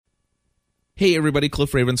Hey everybody,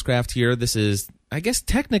 Cliff Ravenscraft here. This is, I guess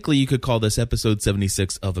technically you could call this episode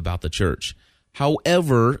 76 of About the Church.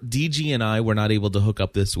 However, DG and I were not able to hook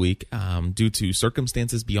up this week due to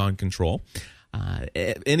circumstances beyond control.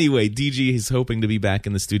 Anyway, DG is hoping to be back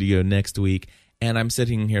in the studio next week, and I'm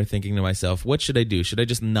sitting here thinking to myself, what should I do? Should I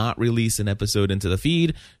just not release an episode into the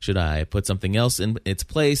feed? Should I put something else in its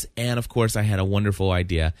place? And of course, I had a wonderful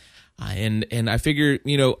idea. And I figure,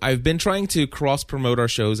 I've been trying to cross-promote our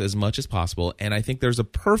shows as much as possible, and I think there's a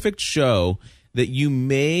perfect show that you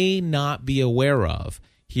may not be aware of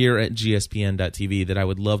here at gspn.tv that I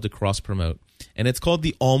would love to cross-promote, and it's called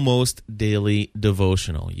the Almost Daily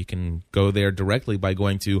Devotional. You can go there directly by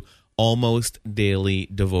going to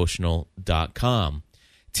almostdailydevotional.com.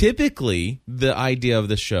 Typically, the idea of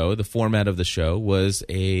the show, the format of the show, was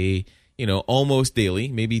almost daily,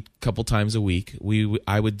 maybe a couple times a week,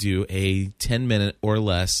 I would do a 10-minute or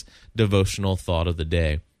less devotional thought of the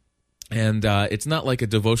day. And it's not like a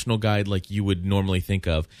devotional guide like you would normally think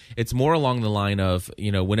of. It's more along the line of,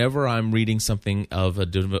 whenever I'm reading something of a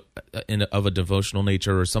devotional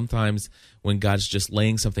nature, or sometimes when God's just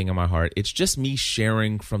laying something on my heart, it's just me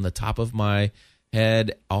sharing from the top of my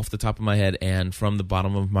head, off the top of my head, and from the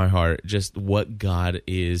bottom of my heart, just what God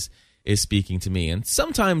is speaking to me. And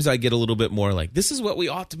sometimes I get a little bit more like, this is what we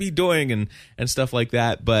ought to be doing and stuff like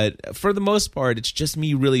that. But for the most part, it's just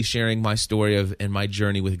me really sharing my story and my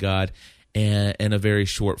journey with God in a very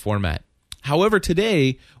short format. However,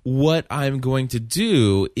 today, what I'm going to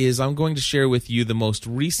do is I'm going to share with you the most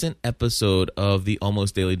recent episode of the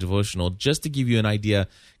Almost Daily Devotional, just to give you an idea,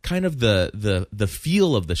 kind of the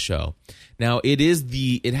feel of the show. Now,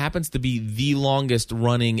 it happens to be the longest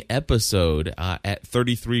running episode at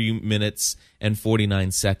 33 minutes and 49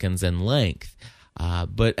 seconds in length.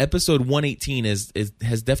 But episode 118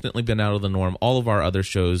 has definitely been out of the norm. All of our other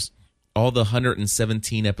shows, all the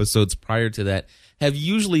 117 episodes prior to that, have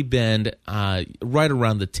usually been right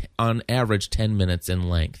around on average 10 minutes in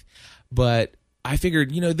length. But I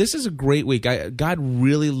figured, this is a great week. God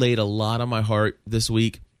really laid a lot on my heart this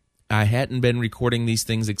week. I hadn't been recording these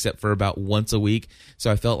things except for about once a week, so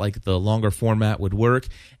I felt like the longer format would work.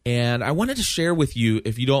 And I wanted to share with you,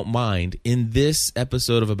 if you don't mind, in this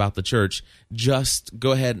episode of About the Church, just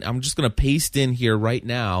go ahead. I'm just going to paste in here right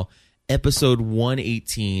now episode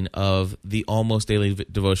 118 of the Almost Daily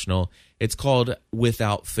Devotional. It's called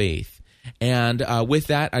Without Faith. And with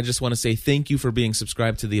that, I just want to say thank you for being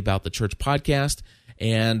subscribed to the About the Church podcast.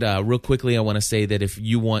 And real quickly, I want to say that if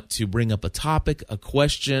you want to bring up a topic, a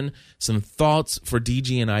question, some thoughts for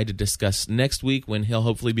DG and I to discuss next week when he'll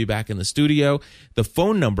hopefully be back in the studio, the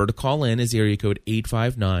phone number to call in is area code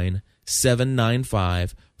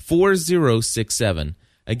 859-795-4067.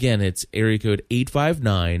 Again, it's area code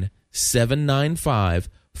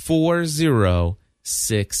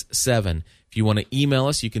 859-795-4067. If you want to email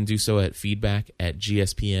us, you can do so at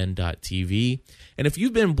feedback@gspn.tv. And if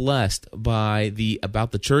you've been blessed by the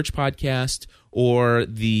About the Church podcast or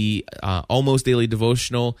the Almost Daily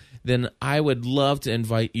Devotional, then I would love to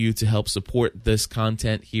invite you to help support this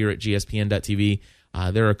content here at gspn.tv.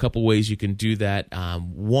 There are a couple ways you can do that.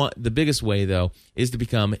 The biggest way, though, is to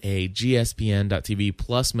become a gspn.tv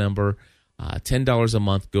Plus member. $10 a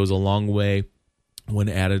month goes a long way when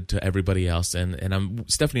added to everybody else. And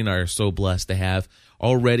Stephanie and I are so blessed to have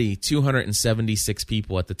already 276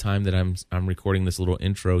 people at the time that I'm recording this little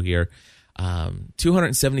intro here.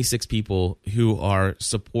 276 people who are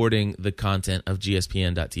supporting the content of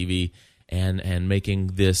gspn.tv and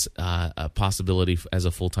making this a possibility as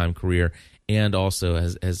a full-time career, and also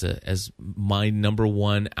as my number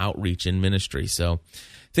one outreach in ministry. So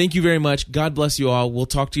thank you very much. God bless you all. We'll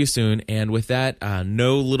talk to you soon. And with that,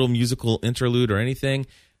 no little musical interlude or anything.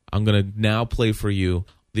 I'm going to now play for you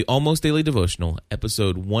the Almost Daily Devotional,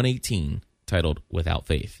 episode 118, titled Without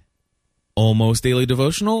Faith. Almost Daily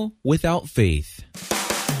Devotional, Without Faith.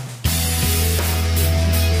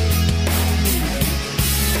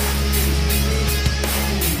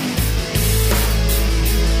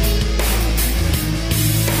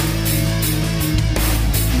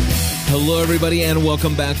 Hello, everybody, and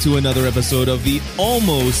welcome back to another episode of the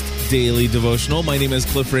Almost Daily Devotional. My name is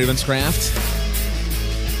Cliff Ravenscraft,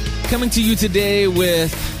 coming to you today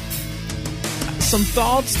with some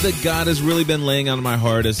thoughts that God has really been laying on my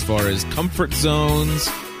heart as far as comfort zones,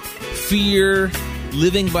 fear,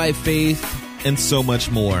 living by faith, and so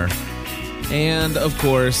much more. And, of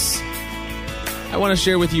course, I want to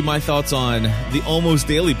share with you my thoughts on the Almost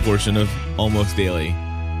Daily portion of Almost Daily.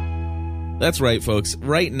 That's right, folks.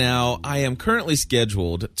 Right now, I am currently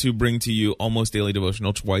scheduled to bring to you Almost Daily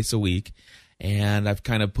Devotional twice a week. and I've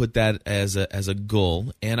kind of put that as a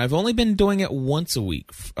goal. And I've only been doing it once a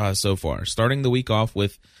week so far, starting the week off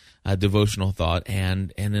with a devotional thought,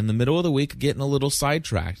 and in the middle of the week getting a little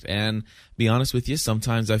sidetracked. And be honest with you,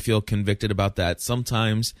 sometimes I feel convicted about that.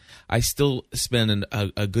 Sometimes I still spend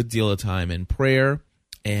a good deal of time in prayer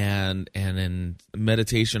and in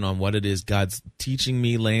meditation on what it is God's teaching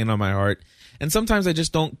me, laying on my heart. And sometimes I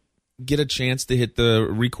just don't get a chance to hit the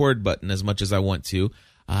record button as much as I want to,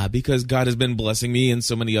 because God has been blessing me in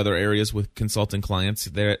so many other areas with consulting clients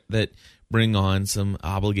that bring on some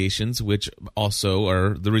obligations, which also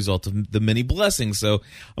are the result of the many blessings. So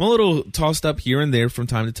I'm a little tossed up here and there from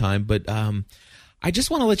time to time, but I just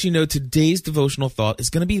want to let you know today's devotional thought is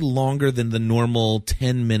going to be longer than the normal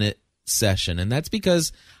 10-minute session. And that's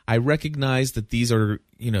because I recognize that these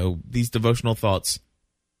devotional thoughts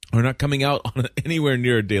are not coming out on anywhere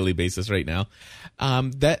near a daily basis right now.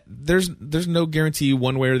 That there's no guarantee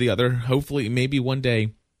one way or the other. Hopefully, maybe one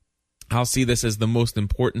day I'll see this as the most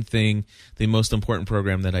important thing, the most important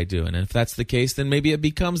program that I do. And if that's the case, then maybe it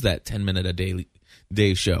becomes that 10-minute a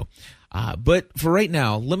day show. But for right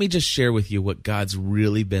now, let me just share with you what God's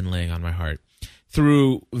really been laying on my heart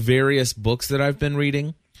through various books that I've been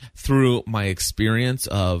reading, through my experience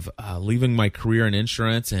of leaving my career in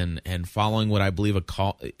insurance and following what I believe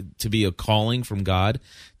to be a calling from God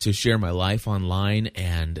to share my life online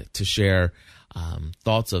and to share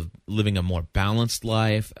thoughts of living a more balanced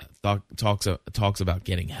life, talks about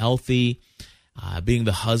getting healthy, being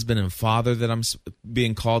the husband and father that I'm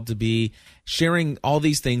being called to be, sharing all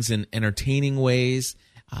these things in entertaining ways,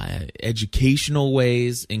 educational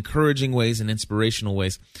ways, encouraging ways, and inspirational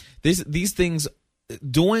ways. These things,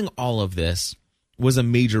 doing all of this was a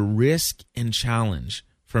major risk and challenge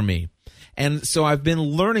for me. And so I've been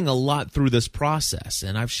learning a lot through this process.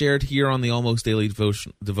 And I've shared here on the Almost Daily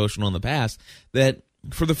Devotional in the past that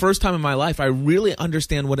for the first time in my life, I really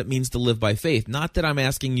understand what it means to live by faith. Not that I'm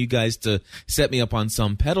asking you guys to set me up on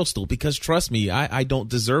some pedestal, because trust me, I don't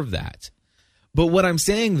deserve that. But what I'm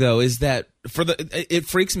saying, though, is that it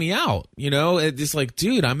freaks me out. It's like,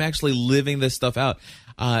 dude, I'm actually living this stuff out.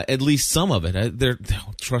 At least some of it.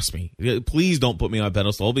 Trust me. Please don't put me on a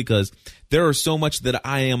pedestal, because there are so much that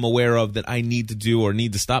I am aware of that I need to do or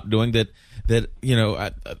need to stop doing that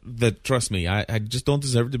trust me, I just don't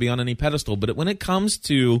deserve to be on any pedestal. But when it comes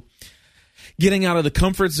to getting out of the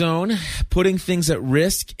comfort zone, putting things at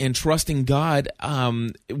risk, and trusting God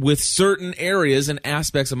with certain areas and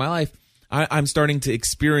aspects of my life, I'm starting to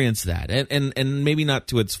experience that, and maybe not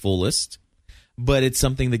to its fullest, but it's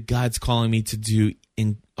something that God's calling me to do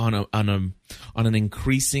on an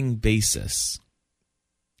increasing basis.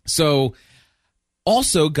 So,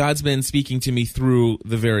 also, God's been speaking to me through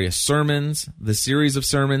the various sermons, the series of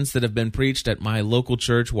sermons that have been preached at my local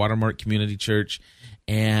church, Watermark Community Church.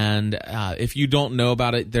 And if you don't know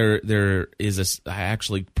about it, I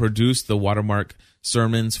actually produced the Watermark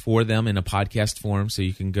sermons for them in a podcast form, so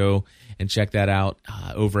you can go and check that out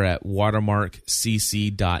over at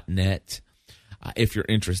watermarkcc.net if you're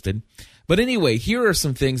interested. But anyway, here are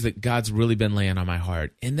some things that God's really been laying on my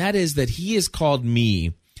heart, and that is that He has called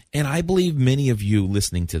me, and I believe many of you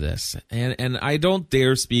listening to this, and I don't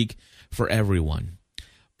dare speak for everyone,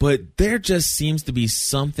 but there just seems to be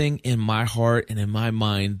something in my heart and in my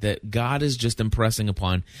mind that God is just impressing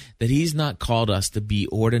upon, that He's not called us to be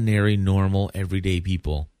ordinary, normal, everyday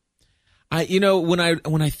people. When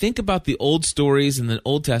I think about the old stories in the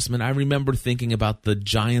Old Testament, I remember thinking about the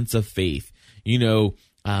giants of faith.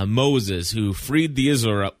 Moses, who freed the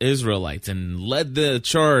Israelites and led the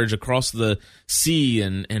charge across the sea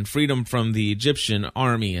and freed them from the Egyptian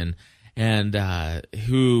army, and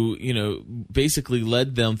who basically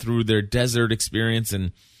led them through their desert experience,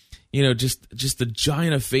 and just the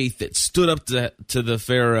giant of faith that stood up to the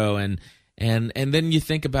Pharaoh, and then you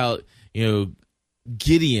think about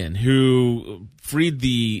Gideon, who freed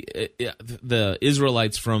the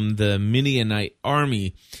Israelites from the Midianite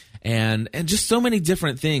army, and just so many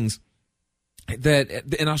different things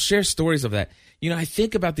and I'll share stories of that. I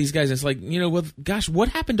think about these guys, and it's like, gosh, what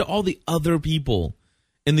happened to all the other people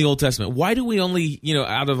in the Old Testament? Why do we only,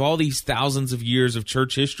 out of all these thousands of years of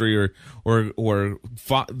church history or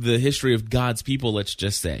the history of God's people, let's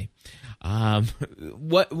just say,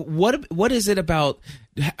 what is it about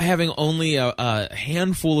having only a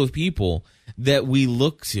handful of people that we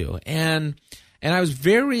look to? And I was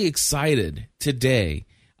very excited today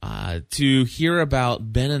to hear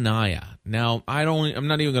about Benaniah. Now, I'm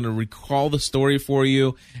not even going to recall the story for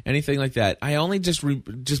you, anything like that. I only just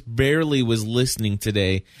barely was listening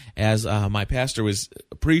today as my pastor was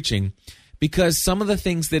preaching, because some of the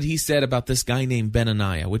things that he said about this guy named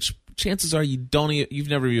Benaniah, which chances are you've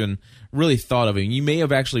never even really thought of him. You may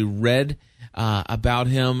have actually read about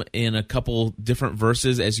him in a couple different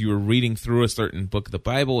verses as you were reading through a certain book of the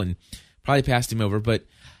Bible and probably passed him over. But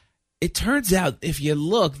it turns out, if you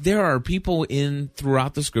look, there are people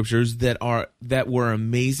throughout the scriptures that were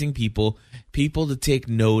amazing people to take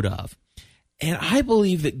note of. And I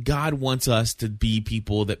believe that God wants us to be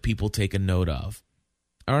people that people take a note of.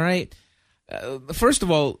 All right? First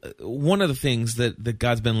of all, one of the things that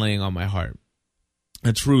God's been laying on my heart,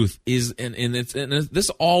 the truth is, and this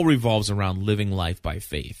all revolves around living life by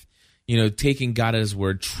faith. Taking God at His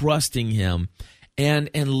word, trusting Him, and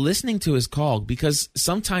listening to His call, because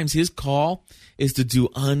sometimes His call is to do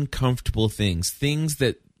uncomfortable things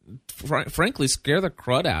that frankly scare the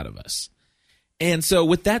crud out of us. And so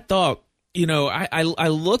with that thought, I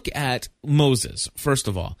look at Moses, first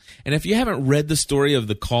of all. And if you haven't read the story of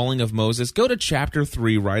the calling of Moses, go to chapter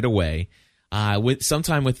 3 right away,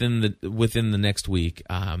 sometime within the next week,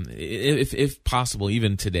 if possible,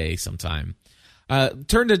 even today sometime.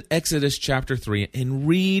 Turn to Exodus chapter 3 and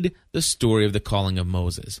read the story of the calling of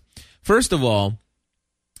Moses. First of all,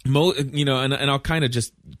 and I'll kind of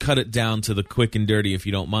just cut it down to the quick and dirty if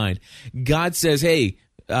you don't mind. God says, hey,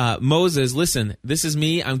 Moses, listen, this is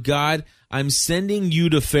me. I'm God. I'm sending you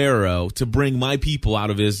to Pharaoh to bring my people out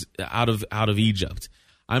of Egypt.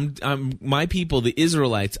 I'm my people, the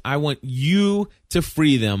Israelites. I want you to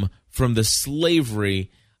free them from the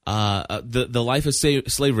slavery, the life of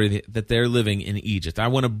slavery that they're living in Egypt. I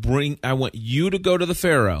want you to go to the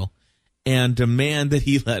Pharaoh and demand that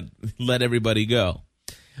he let everybody go.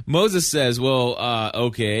 Moses says, well,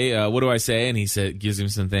 okay, what do I say? And he gives him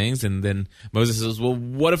some things. And then Moses says, well,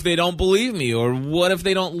 what if they don't believe me? Or what if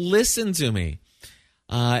they don't listen to me?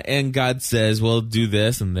 And God says, well, do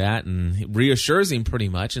this and that, and reassures him pretty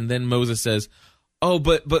much. And then Moses says, oh,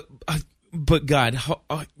 but God,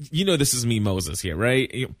 this is me, Moses, here,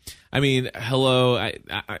 right? I mean, hello,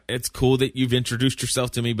 it's cool that you've introduced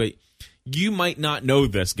yourself to me, but you might not know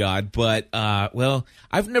this, God, but,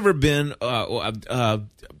 I've never been an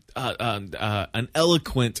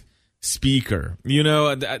eloquent speaker.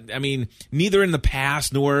 I mean, neither in the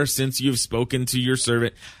past nor since you've spoken to your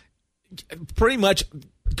servant. Pretty much,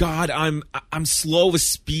 God, I'm slow of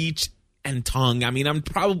speech and tongue. I mean, I'm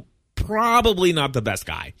probably not the best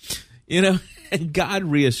guy, And God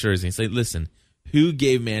reassures me. He's like, listen, who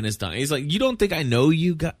gave man his tongue? He's like, you don't think I know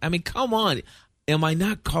you, God? I mean, come on. Am I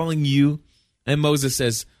not calling you? And Moses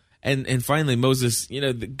says, and finally Moses,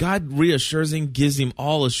 God reassures him, gives him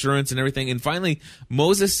all assurance and everything. And finally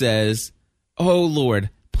Moses says, oh Lord,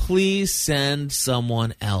 please send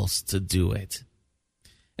someone else to do it.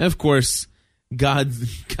 And of course, God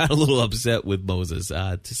got a little upset with Moses,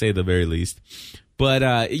 to say the very least.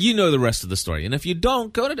 But you know the rest of the story. And if you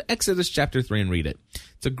don't, go to Exodus chapter 3 and read it.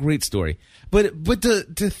 It's a great story. But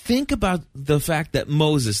to think about the fact that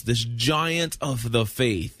Moses, this giant of the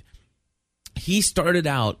faith, he started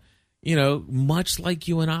out, much like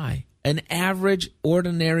you and I, an average,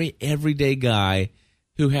 ordinary, everyday guy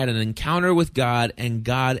who had an encounter with God, and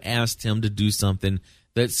God asked him to do something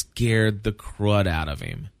that scared the crud out of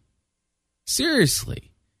him.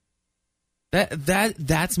 Seriously.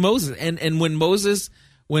 That's Moses. And when Moses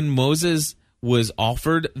was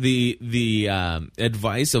offered the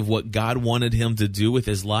advice of what God wanted him to do with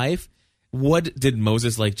his life, what did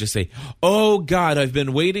Moses just say? Oh God, I've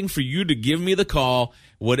been waiting for you to give me the call.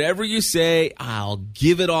 Whatever you say, I'll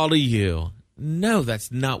give it all to you. No,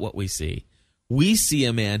 that's not what we see. We see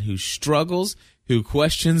a man who struggles, who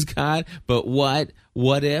questions God, but what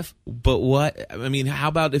if, but what, I mean, how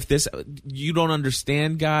about if you don't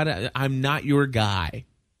understand God, I'm not your guy.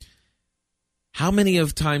 How many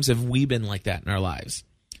of times have we been like that in our lives?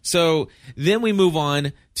 So then we move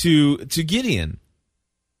on to Gideon.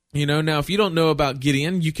 Now if you don't know about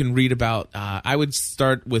Gideon, you can read about, I would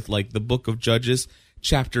start with the book of Judges,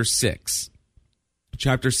 chapter 6.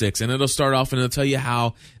 Chapter 6, and it'll start off and it'll tell you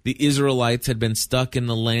how the Israelites had been stuck in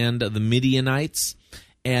the land of the Midianites,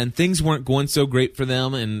 and things weren't going so great for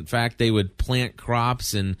them. In fact, they would plant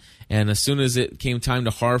crops, and as soon as it came time to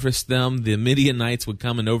harvest them, the Midianites would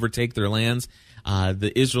come and overtake their lands.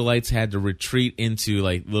 The Israelites had to retreat into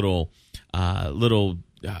little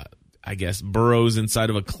I guess burrows inside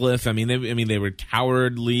of a cliff. I mean they were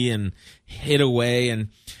cowardly and hid away,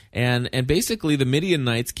 and basically the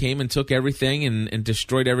Midianites came and took everything and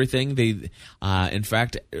destroyed everything. They, in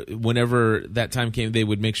fact, whenever that time came, they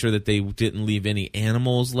would make sure that they didn't leave any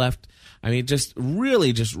animals left. I mean, just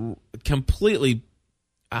completely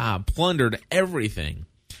plundered everything.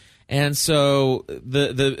 And so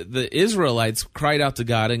the Israelites cried out to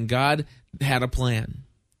God, and God had a plan.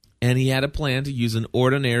 and he had a plan to use an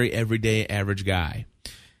ordinary, everyday, average guy.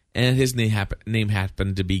 And his name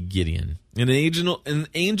happened to be Gideon. And an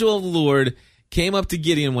angel of the Lord came up to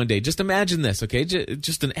Gideon one day. Just imagine this, okay?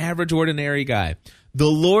 Just an average, ordinary guy. The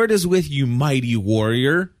Lord is with you, mighty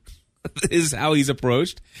warrior, is how he's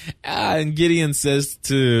approached. And Gideon says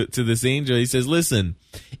to this angel, he says, listen,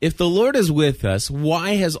 if the Lord is with us,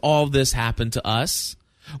 why has all this happened to us?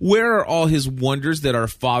 Where are all his wonders that our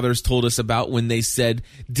fathers told us about when they said,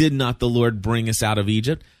 did not the Lord bring us out of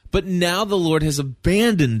Egypt? But now the Lord has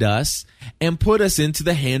abandoned us and put us into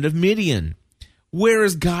the hand of Midian. Where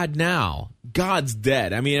is God now? God's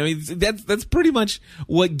dead. I mean, that's pretty much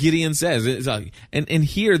what Gideon says. It's like, and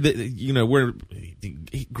here, we're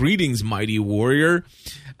greetings, mighty warrior.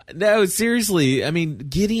 No, seriously. I mean,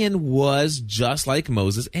 Gideon was just like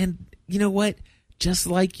Moses, and you know what? Just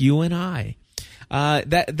like you and I.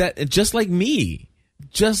 Just like me.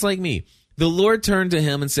 The Lord turned to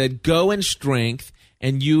him and said, "Go in strength." Go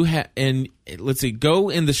in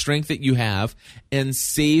the strength that you have and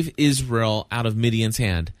save Israel out of Midian's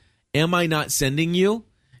hand. Am I not sending you?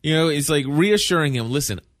 It's like reassuring him,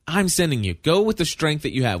 listen, I'm sending you. Go with the strength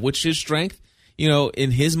that you have, which is strength, in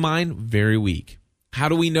his mind, very weak. How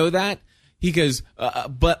do we know that? He goes,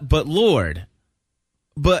 but Lord,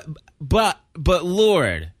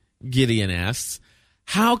 Gideon asks,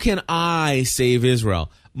 how can I save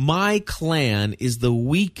Israel? My clan is the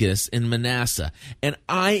weakest in Manasseh, and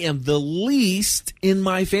I am the least in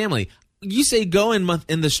my family. You say go in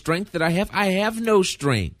the strength that I have? I have no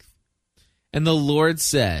strength. And the Lord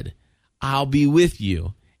said, I'll be with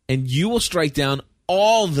you, and you will strike down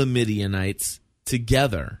all the Midianites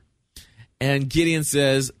together. And Gideon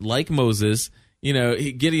says, like Moses,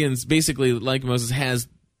 Gideon's basically like Moses, has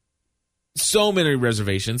so many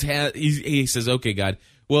reservations. He says, okay, God,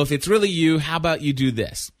 well, if it's really you, how about you do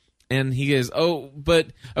this? And he goes, now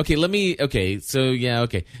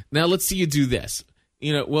let's see you do this.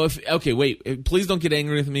 Wait, please don't get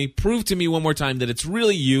angry with me. Prove to me one more time that it's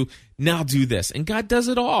really you. Now do this. And God does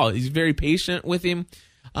it all. He's very patient with him.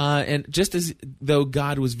 And just as though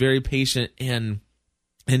God was very patient and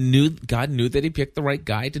God knew that he picked the right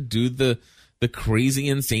guy to do the crazy,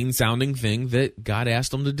 insane sounding thing that God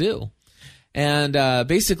asked him to do. And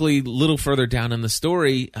basically, a little further down in the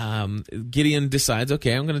story, Gideon decides,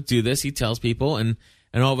 okay, I'm going to do this. He tells people, and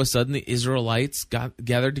all of a sudden, the Israelites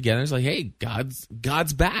gathered together. It's like, hey, God's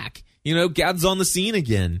back. God's on the scene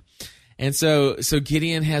again. And so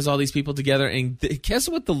Gideon has all these people together, and guess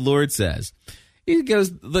what the Lord says?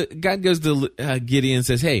 God goes to Gideon and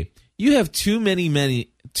says, hey, you have too many men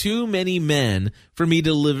for me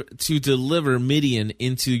to deliver Midian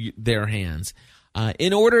into their hands.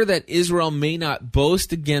 In order that Israel may not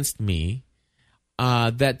boast against me,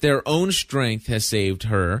 that their own strength has saved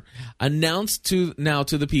her, announce now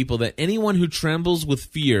to the people that anyone who trembles with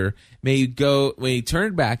fear may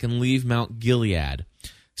turn back and leave Mount Gilead.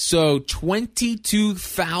 So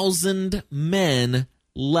 22,000 men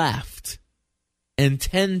left, and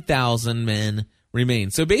 10,000 men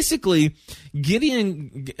remained. So basically,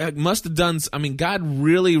 Gideon must have done. God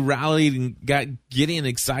really rallied and got Gideon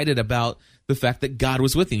excited about the fact that God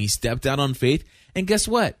was with him. He stepped out on faith, and guess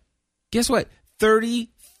what?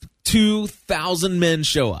 32,000 men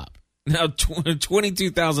show up. Now,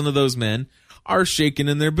 22,000 of those men are shaking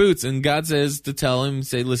in their boots, and God says to tell him,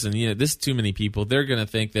 say, listen, this is too many people. They're going to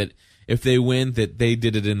think that if they win, that they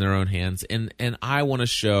did it in their own hands, and I want to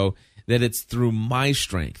show that it's through my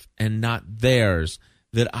strength and not theirs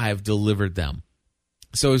that I've delivered them.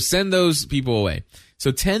 So send those people away.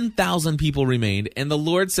 So 10,000 people remained, and the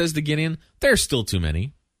Lord says to Gideon, there's still too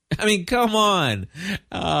many. Come on.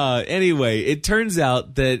 Anyway, it turns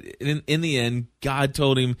out that in the end, God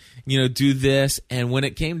told him, do this. And when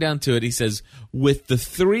it came down to it, he says, with these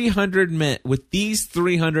 300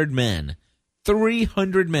 men,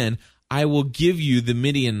 I will give you the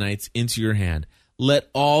Midianites into your hand. Let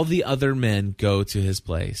all the other men go to his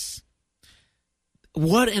place.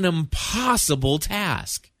 What an impossible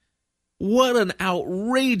task. What an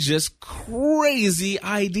outrageous, crazy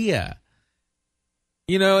idea.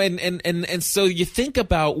 And so you think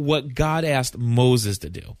about what God asked Moses to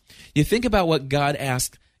do. You think about what God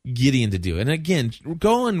asked Gideon to do. And again,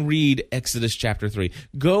 go and read Exodus chapter 3.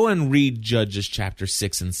 Go and read Judges chapter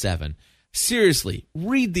 6 and 7. Seriously,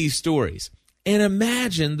 read these stories. And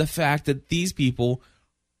imagine the fact that these people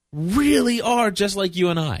really are just like you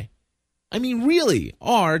and I. Really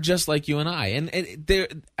are just like you and I. And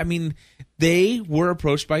they were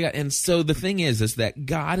approached by God. And so the thing is that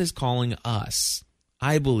God is calling us,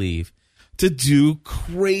 I believe, to do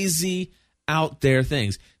crazy, out there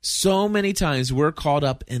things. So many times we're caught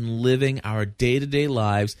up in living our day-to-day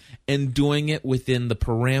lives and doing it within the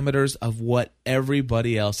parameters of what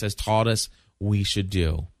everybody else has taught us we should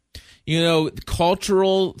do.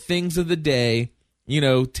 Cultural things of the day,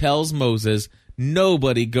 tells Moses,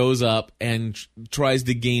 nobody goes up and tries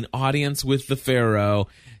to gain audience with the Pharaoh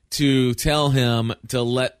to tell him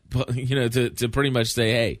to to pretty much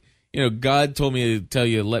say, hey, God told me to tell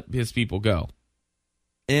you, let his people go.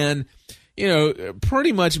 And,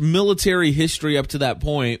 pretty much military history up to that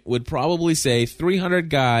point would probably say 300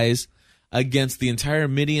 guys against the entire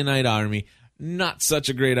Midianite army, not such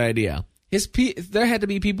a great idea. There had to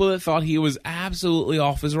be people that thought he was absolutely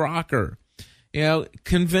off his rocker.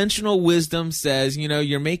 Conventional wisdom says,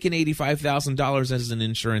 you're making $85,000 as an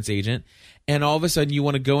insurance agent, and all of a sudden you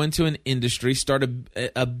want to go into an industry, start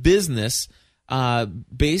a business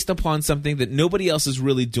based upon something that nobody else is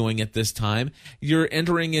really doing at this time. You're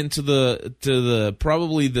entering into the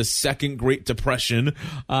probably the second Great Depression.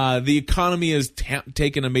 The economy has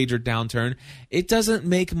taken a major downturn. It doesn't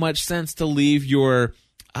make much sense to leave your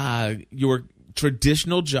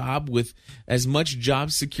traditional job with as much job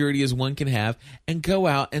security as one can have and go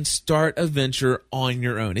out and start a venture on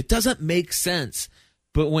your own. It doesn't make sense.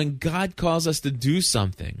 But when God calls us to do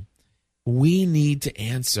something, we need to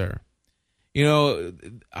answer.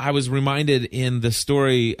 I was reminded in the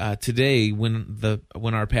story today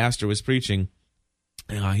when our pastor was preaching,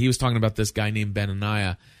 he was talking about this guy named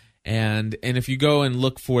Benaniah. And if you go and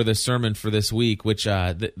look for the sermon for this week, which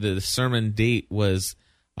the sermon date was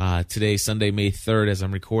today, Sunday, May 3rd, as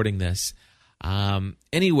I'm recording this.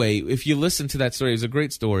 Anyway, if you listen to that story, it was a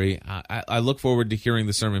great story. I look forward to hearing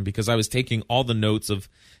the sermon because I was taking all the notes of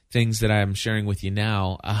things that I'm sharing with you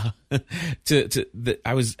now. I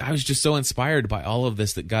was just so inspired by all of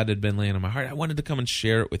this that God had been laying on my heart. I wanted to come and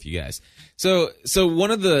share it with you guys. So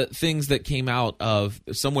one of the things that came out of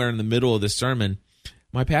somewhere in the middle of the sermon,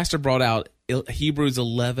 my pastor brought out Hebrews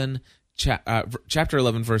 11. Chapter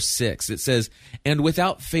 11, verse 6, it says, "And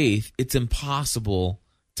without faith, it's impossible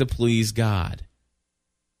to please God."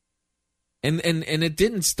 And it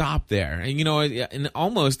didn't stop there. And and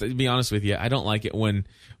almost, to be honest with you, I don't like it when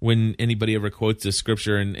anybody ever quotes a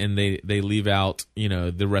scripture and they leave out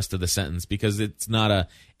the rest of the sentence, because it's not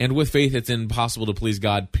and with faith it's impossible to please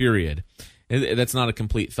God, period. That's not a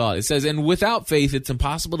complete thought. It says, "And without faith it's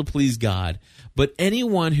impossible to please God, but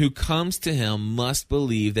anyone who comes to him must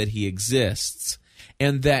believe that he exists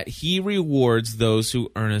and that he rewards those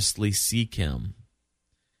who earnestly seek him."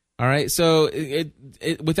 All right, so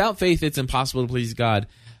without faith it's impossible to please God,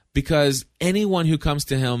 because anyone who comes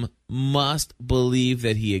to him must believe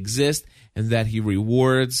that he exists and that he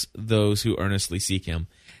rewards those who earnestly seek him.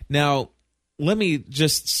 Now, let me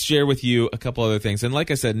just share with you a couple other things. And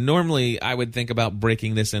like I said, normally I would think about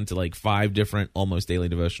breaking this into like 5 different almost daily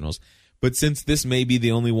devotionals. But since this may be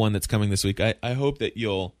the only one that's coming this week, I hope that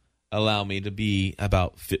you'll allow me to be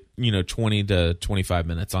about 20 to 25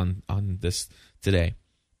 minutes on this today.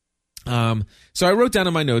 So I wrote down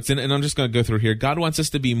in my notes, and I'm just going to go through here. God wants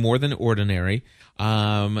us to be more than ordinary.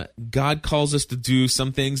 God calls us to do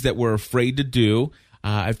some things that we're afraid to do.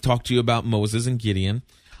 I've talked to you about Moses and Gideon.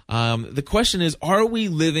 The question is, are we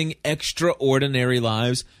living extraordinary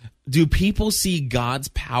lives? Do people see God's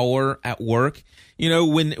power at work?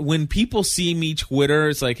 When people see me Twitter,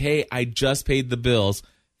 it's like, hey, I just paid the bills.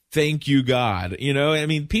 Thank you, God.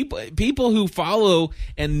 People who follow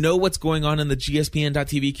and know what's going on in the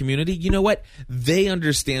GSPN.TV community, you know what? They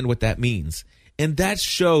understand what that means. And that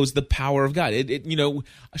shows the power of God.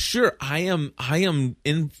 Sure, I am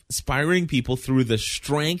inspiring people through the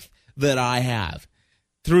strength that I have.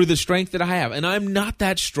 And I'm not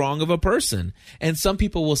that strong of a person. And some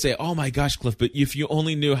people will say, "Oh my gosh, Cliff, but if you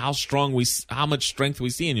only knew how much strength we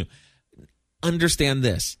see in you." Understand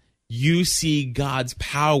this. You see God's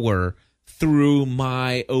power through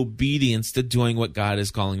my obedience to doing what God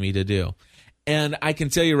is calling me to do. And I can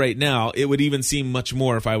tell you right now, it would even seem much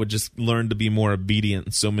more if I would just learn to be more obedient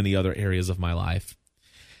in so many other areas of my life.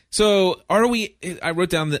 So I wrote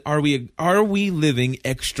down that are we living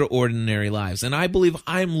extraordinary lives? And I believe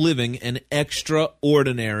I'm living an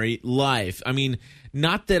extraordinary life. I mean,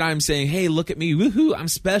 not that I'm saying, hey, look at me, woohoo, I'm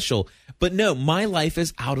special. But no, my life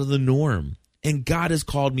is out of the norm. And God has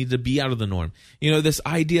called me to be out of the norm. This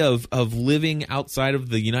idea of living outside of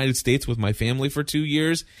the United States with my family for 2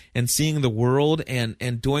 years and seeing the world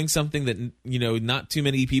and doing something that, not too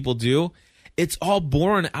many people do. It's all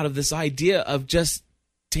born out of this idea of just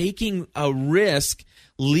taking a risk,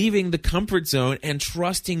 leaving the comfort zone, and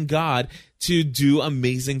trusting God to do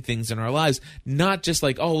amazing things in our lives. Not just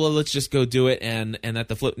like, oh, well, let's just go do it and at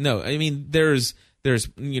the flip. No, I mean, there's There's,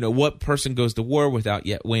 what person goes to war without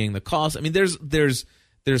yet weighing the cost. I mean, there's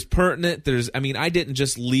pertinent. I didn't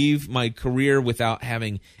just leave my career without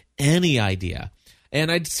having any idea.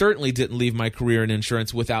 And I certainly didn't leave my career in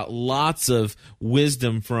insurance without lots of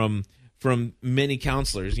wisdom from many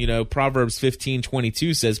counselors. Proverbs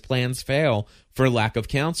 15:22 says plans fail for lack of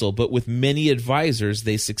counsel, but with many advisors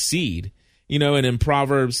they succeed. And in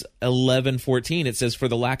Proverbs 11:14 it says, for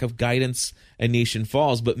the lack of guidance a nation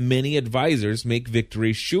falls, but many advisors make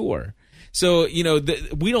victory sure. So,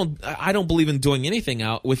 I don't believe in doing anything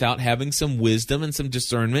out without having some wisdom and some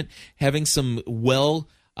discernment, having some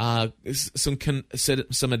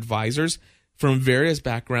some advisors from various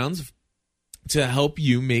backgrounds to help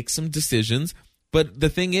you make some decisions. But the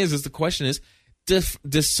thing is the question is,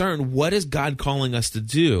 discern what is God calling us to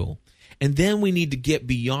do. And then we need to get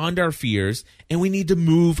beyond our fears and we need to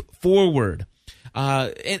move forward.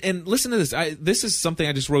 And listen to this. This is something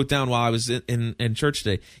I just wrote down while I was in church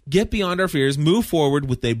today. Get beyond our fears, move forward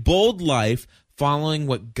with a bold life, following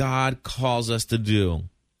what God calls us to do.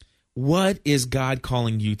 What is God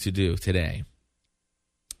calling you to do today?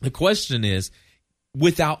 The question is,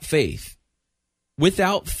 without faith,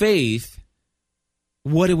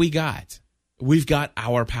 what do we got? We've got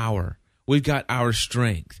our power. We've got our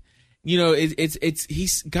strength.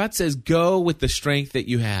 God says, go with the strength that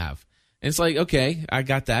you have. And it's like, okay, I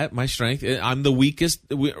got that, my strength. I'm the weakest.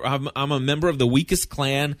 I'm a member of the weakest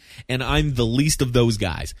clan, and I'm the least of those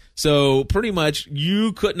guys. So pretty much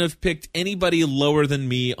you couldn't have picked anybody lower than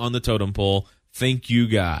me on the totem pole. Thank you,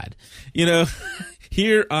 God.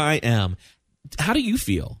 Here I am. How do you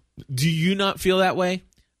feel? Do you not feel that way?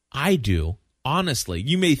 I do. Honestly,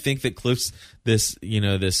 you may think that Cliff's this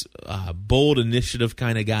bold initiative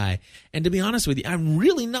kind of guy. And to be honest with you, I'm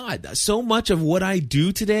really not. So much of what I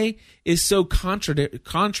do today is so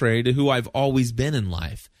contrary to who I've always been in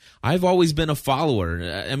life. I've always been a follower.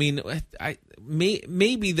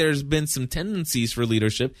 Maybe there's been some tendencies for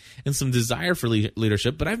leadership and some desire for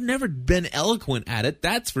leadership, but I've never been eloquent at it.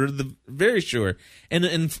 That's for the very sure.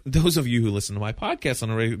 And those of you who listen to my podcast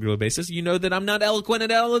on a regular basis, you know that I'm not eloquent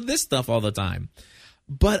at all of this stuff all the time.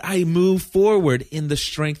 But I move forward in the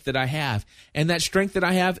strength that I have. And that strength that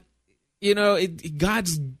I have,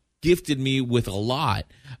 God's gifted me with a lot.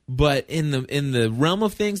 But in the realm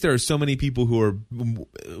of things, there are so many people who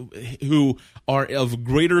are of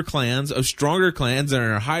greater clans, of stronger clans, and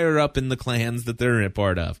are higher up in the clans that they're a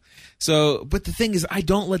part of. So, but the thing is, I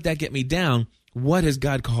don't let that get me down. What has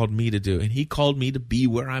God called me to do? And He called me to be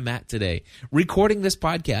where I'm at today. Recording this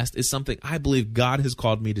podcast is something I believe God has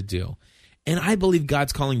called me to do. And I believe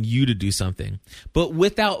God's calling you to do something. But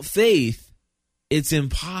without faith, it's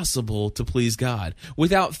impossible to please God.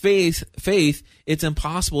 Without faith, it's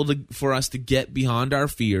impossible for us to get beyond our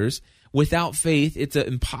fears. Without faith, it's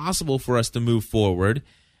impossible for us to move forward.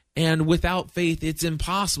 And without faith, it's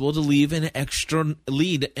impossible to lead an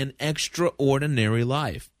extraordinary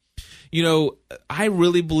life. I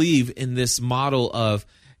really believe in this model of,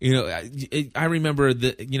 I remember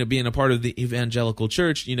being a part of the evangelical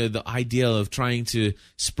church, the idea of trying to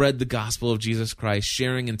spread the gospel of Jesus Christ,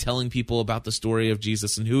 sharing and telling people about the story of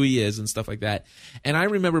Jesus and who He is and stuff like that. And I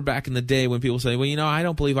remember back in the day when people say, well, I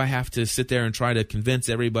don't believe I have to sit there and try to convince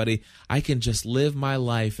everybody. I can just live my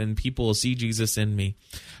life and people will see Jesus in me.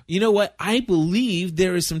 You know what? I believe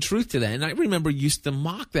there is some truth to that. And I remember used to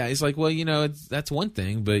mock that. It's like, well, that's one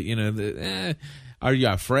thing, but, are you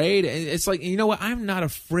afraid? It's like, you know what? I'm not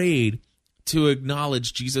afraid to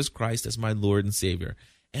acknowledge Jesus Christ as my Lord and Savior.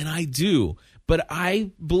 And I do. But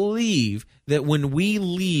I believe that when we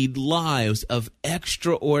lead lives of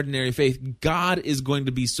extraordinary faith, God is going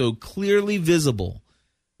to be so clearly visible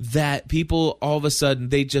that people all of a sudden,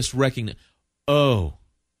 they just recognize, oh,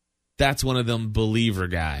 that's one of them believer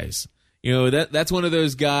guys. That's one of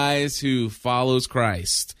those guys who follows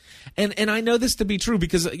Christ. And I know this to be true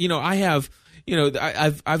because, I have...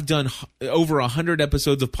 I've done over 100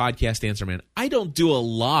 episodes of Podcast Answer Man. I don't do a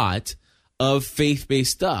lot of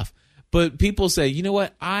faith-based stuff, but people say, you know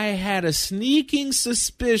what? I had a sneaking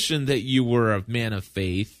suspicion that you were a man of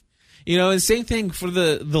faith. And same thing for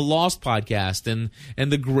the Lost podcast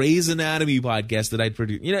and the Grey's Anatomy podcast that I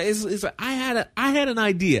produced. It's I had an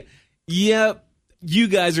idea. Yep, you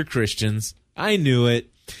guys are Christians. I knew it.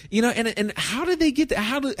 And how do they get that?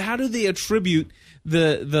 How do they attribute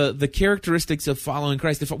the characteristics of following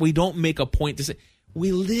Christ if we don't make a point to say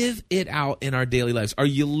we live it out in our daily lives? Are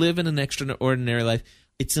you living an extraordinary life?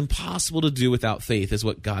 It's impossible to do without faith is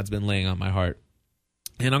what God's been laying on my heart.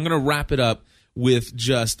 And I'm going to wrap it up with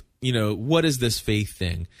just, what is this faith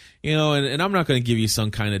thing? And I'm not going to give you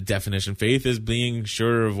some kind of definition. Faith is being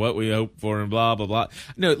sure of what we hope for and blah, blah, blah.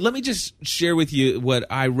 No, let me just share with you what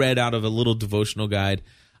I read out of a little devotional guide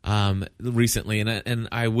recently, and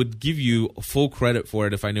I would give you full credit for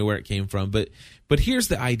it if I knew where it came from. But here's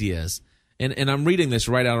the ideas. And I'm reading this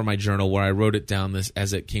right out of my journal where I wrote it down this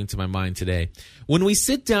as it came to my mind today. When we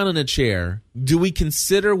sit down in a chair, do we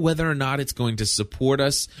consider whether or not it's going to support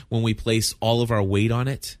us when we place all of our weight on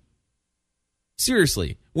it?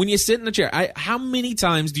 Seriously, when you sit in a chair, how many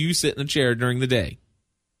times do you sit in a chair during the day?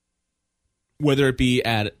 Whether it be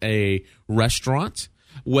at a restaurant,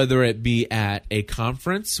 whether it be at a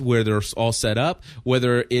conference where they're all set up,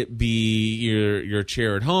 whether it be your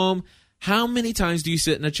chair at home, how many times do you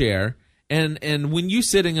sit in a chair? And when you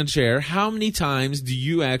sit in a chair, how many times do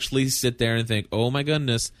you actually sit there and think, oh my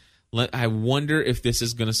goodness, I wonder if this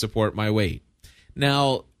is going to support my weight?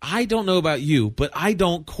 Now, I don't know about you, but I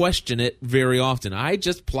don't question it very often. I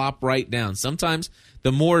just plop right down. Sometimes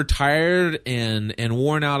the more tired and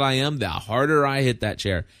worn out I am, the harder I hit that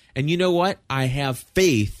chair. And you know what? I have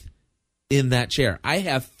faith in that chair. I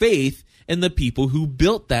have faith in the people who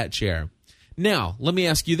built that chair. Now, let me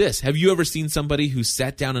ask you this. Have you ever seen somebody who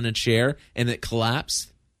sat down in a chair and it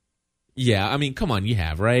collapsed? Yeah, I mean, come on, you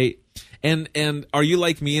have, right? And are you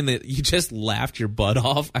like me in that you just laughed your butt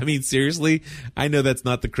off? I mean, seriously, I know that's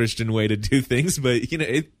not the Christian way to do things, but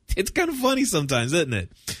it's kind of funny sometimes, isn't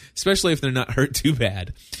it? Especially if they're not hurt too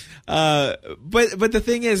bad. But the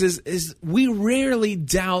thing is we rarely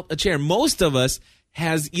doubt a chair. Most of us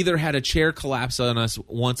has either had a chair collapse on us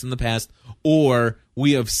once in the past, or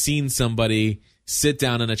we have seen somebody sit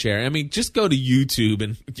down in a chair. I mean, just go to YouTube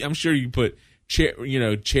and I'm sure you put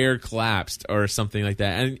chair collapsed or something like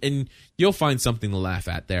that, and you'll find something to laugh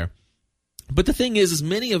at there. But the thing is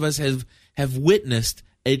many of us have witnessed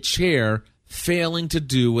a chair failing to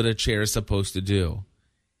do what a chair is supposed to do.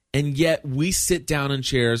 And yet we sit down in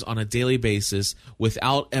chairs on a daily basis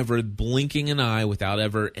without ever blinking an eye, without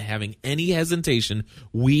ever having any hesitation.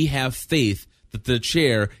 We have faith that the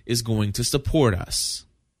chair is going to support us.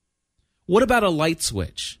 What about a light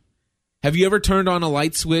switch? Have you ever turned on a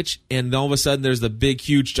light switch and all of a sudden there's the big,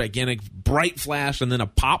 huge, gigantic, bright flash and then a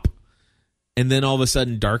pop? And then all of a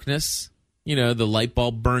sudden darkness? The light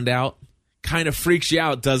bulb burned out? Kind of freaks you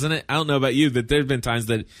out, doesn't it? I don't know about you, but there have been times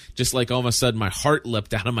that just like all of a sudden my heart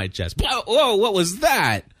leapt out of my chest. Whoa, what was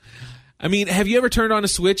that? I mean, have you ever turned on a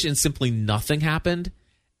switch and simply nothing happened?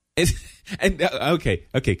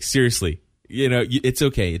 Okay, seriously. It's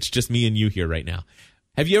okay. It's just me and you here right now.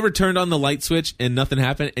 Have you ever turned on the light switch and nothing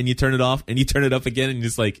happened, and you turn it off and you turn it up again and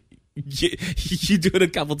just like you do it a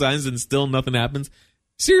couple times and still nothing happens?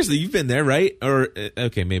 Seriously, you've been there, right? Or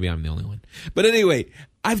okay, maybe I'm the only one. But anyway,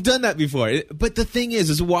 I've done that before. But the thing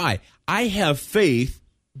is why? I have faith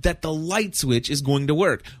that the light switch is going to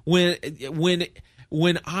work. When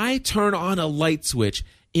I turn on a light switch,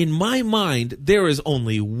 in my mind, there is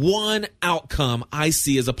only one outcome I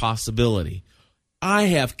see as a possibility. I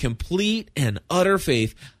have complete and utter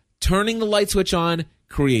faith. Turning the light switch on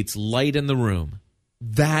creates light in the room.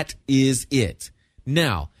 That is it.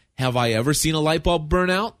 Now, have I ever seen a light bulb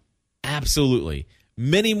burn out? Absolutely.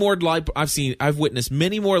 I've witnessed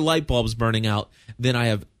many more light bulbs burning out than I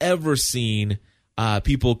have ever seen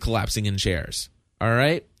people collapsing in chairs. All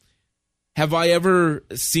right? Have I ever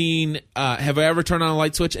turned on a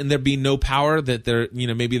light switch and there be no power, that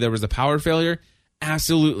maybe there was a power failure?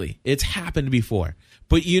 Absolutely. It's happened before.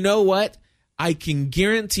 But you know what? I can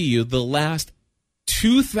guarantee you the last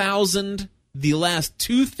 2,000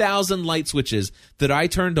 light switches that I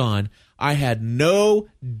turned on, I had no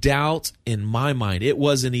doubt in my mind. It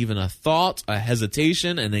wasn't even a thought, a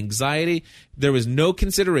hesitation, an anxiety. There was no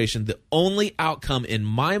consideration. The only outcome in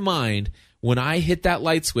my mind when I hit that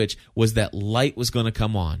light switch was that light was going to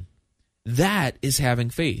come on. That is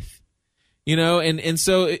having faith. And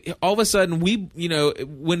so all of a sudden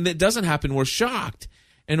when it doesn't happen, we're shocked.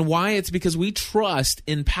 And why? It's because we trust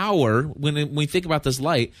in power. When we think about this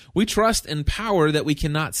light, we trust in power that we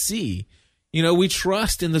cannot see. We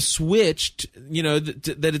trust in the switch,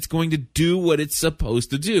 that it's going to do what it's supposed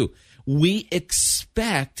to do. We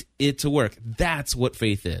expect it to work. That's what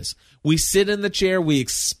faith is. We sit in the chair. We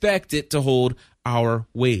expect it to hold our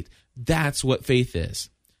weight. That's what faith is.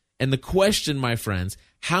 And the question, my friends,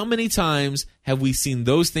 how many times have we seen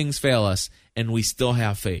those things fail us and we still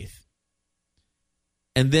have faith?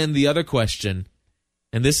 And then the other question,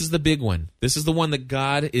 and this is the big one. This is the one that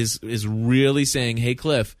God is really saying, hey,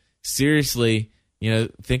 Cliff, seriously,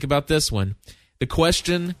 think about this one. The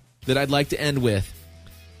question that I'd like to end with,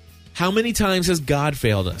 how many times has God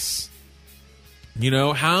failed us?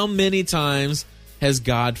 How many times has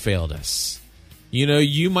God failed us?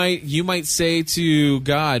 You might say to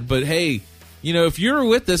God, but hey, if you're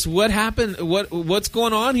with us, what happened? What's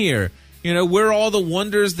going on here? Where are all the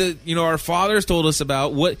wonders that, our fathers told us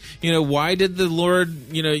about? Why did the Lord,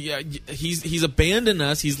 he's abandoned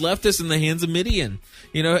us. He's left us in the hands of Midian.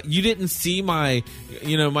 You didn't see my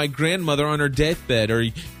grandmother on her deathbed, or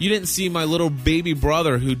you didn't see my little baby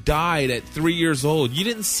brother who died at 3 years old. You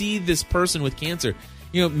didn't see this person with cancer.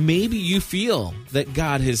 Maybe you feel that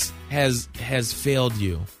God has failed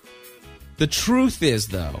you. The truth is,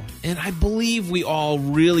 though, and I believe we all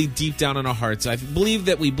really deep down in our hearts, I believe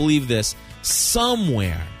that we believe this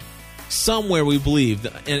somewhere we believe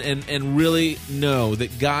and really know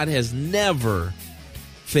that God has never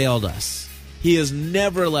failed us. He has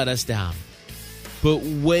never let us down. But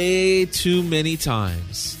way too many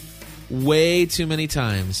times, we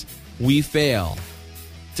fail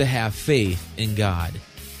to have faith in God,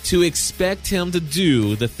 to expect Him to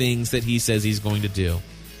do the things that He says He's going to do.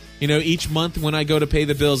 Each month when I go to pay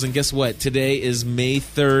the bills, and guess what? Today is May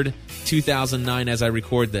 3rd, 2009 as I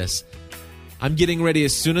record this. I'm getting ready.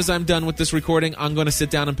 As soon as I'm done with this recording, I'm going to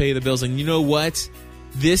sit down and pay the bills. And you know what?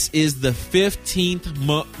 This is the 15th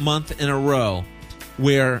month in a row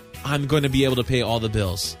where I'm going to be able to pay all the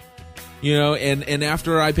bills. And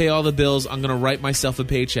after I pay all the bills, I'm going to write myself a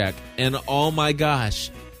paycheck. And oh my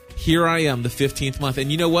gosh, here I am, the 15th month.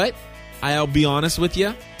 And you know what? I'll be honest with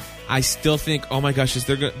you. I still think, oh my gosh,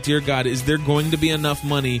 dear God, is there going to be enough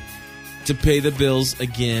money to pay the bills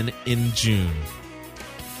again in June?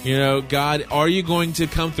 God, are you going to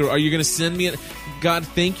come through? Are you going to send me? God,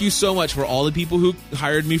 thank you so much for all the people who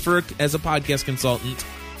hired me as a podcast consultant.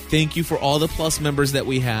 Thank you for all the Plus members that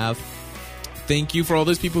we have. Thank you for all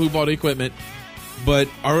those people who bought equipment. But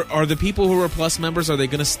are the people who are Plus members, are they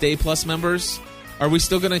going to stay Plus members? Are we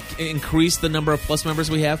still going to increase the number of Plus members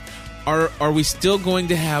we have? Are we still going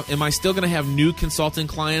to have, am I still going to have new consulting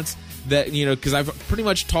clients that, because I've pretty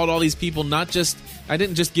much taught all these people I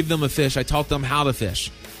didn't just give them a fish, I taught them how to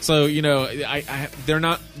fish. So, they're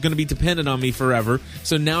not going to be dependent on me forever.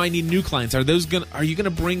 So now I need new clients. Are you going to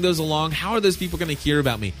bring those along? How are those people going to hear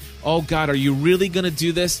about me? Oh God, are you really going to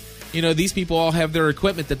do this? These people all have their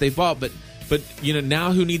equipment that they bought, but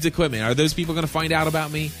now who needs equipment? Are those people going to find out about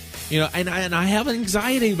me? And I have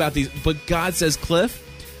anxiety about these, but God says, Cliff,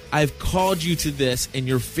 I've called you to this, and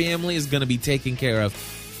your family is going to be taken care of.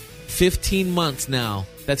 15 months now.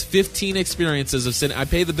 That's 15 experiences of sin. I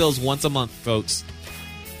pay the bills once a month, folks.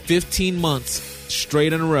 15 months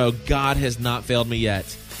straight in a row, God has not failed me yet.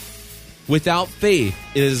 Without faith,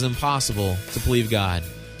 it is impossible to please God.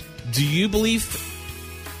 Do you believe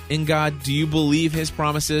in God? Do you believe His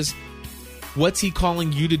promises? What's He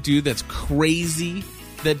calling you to do that's crazy,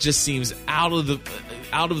 that just seems out of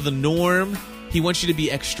the norm? He wants you to be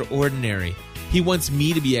extraordinary. He wants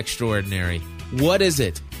me to be extraordinary. What is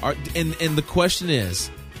it? And the question is,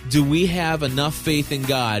 do we have enough faith in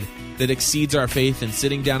God that exceeds our faith in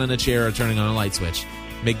sitting down in a chair or turning on a light switch?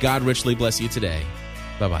 May God richly bless you today.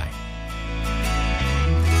 Bye-bye.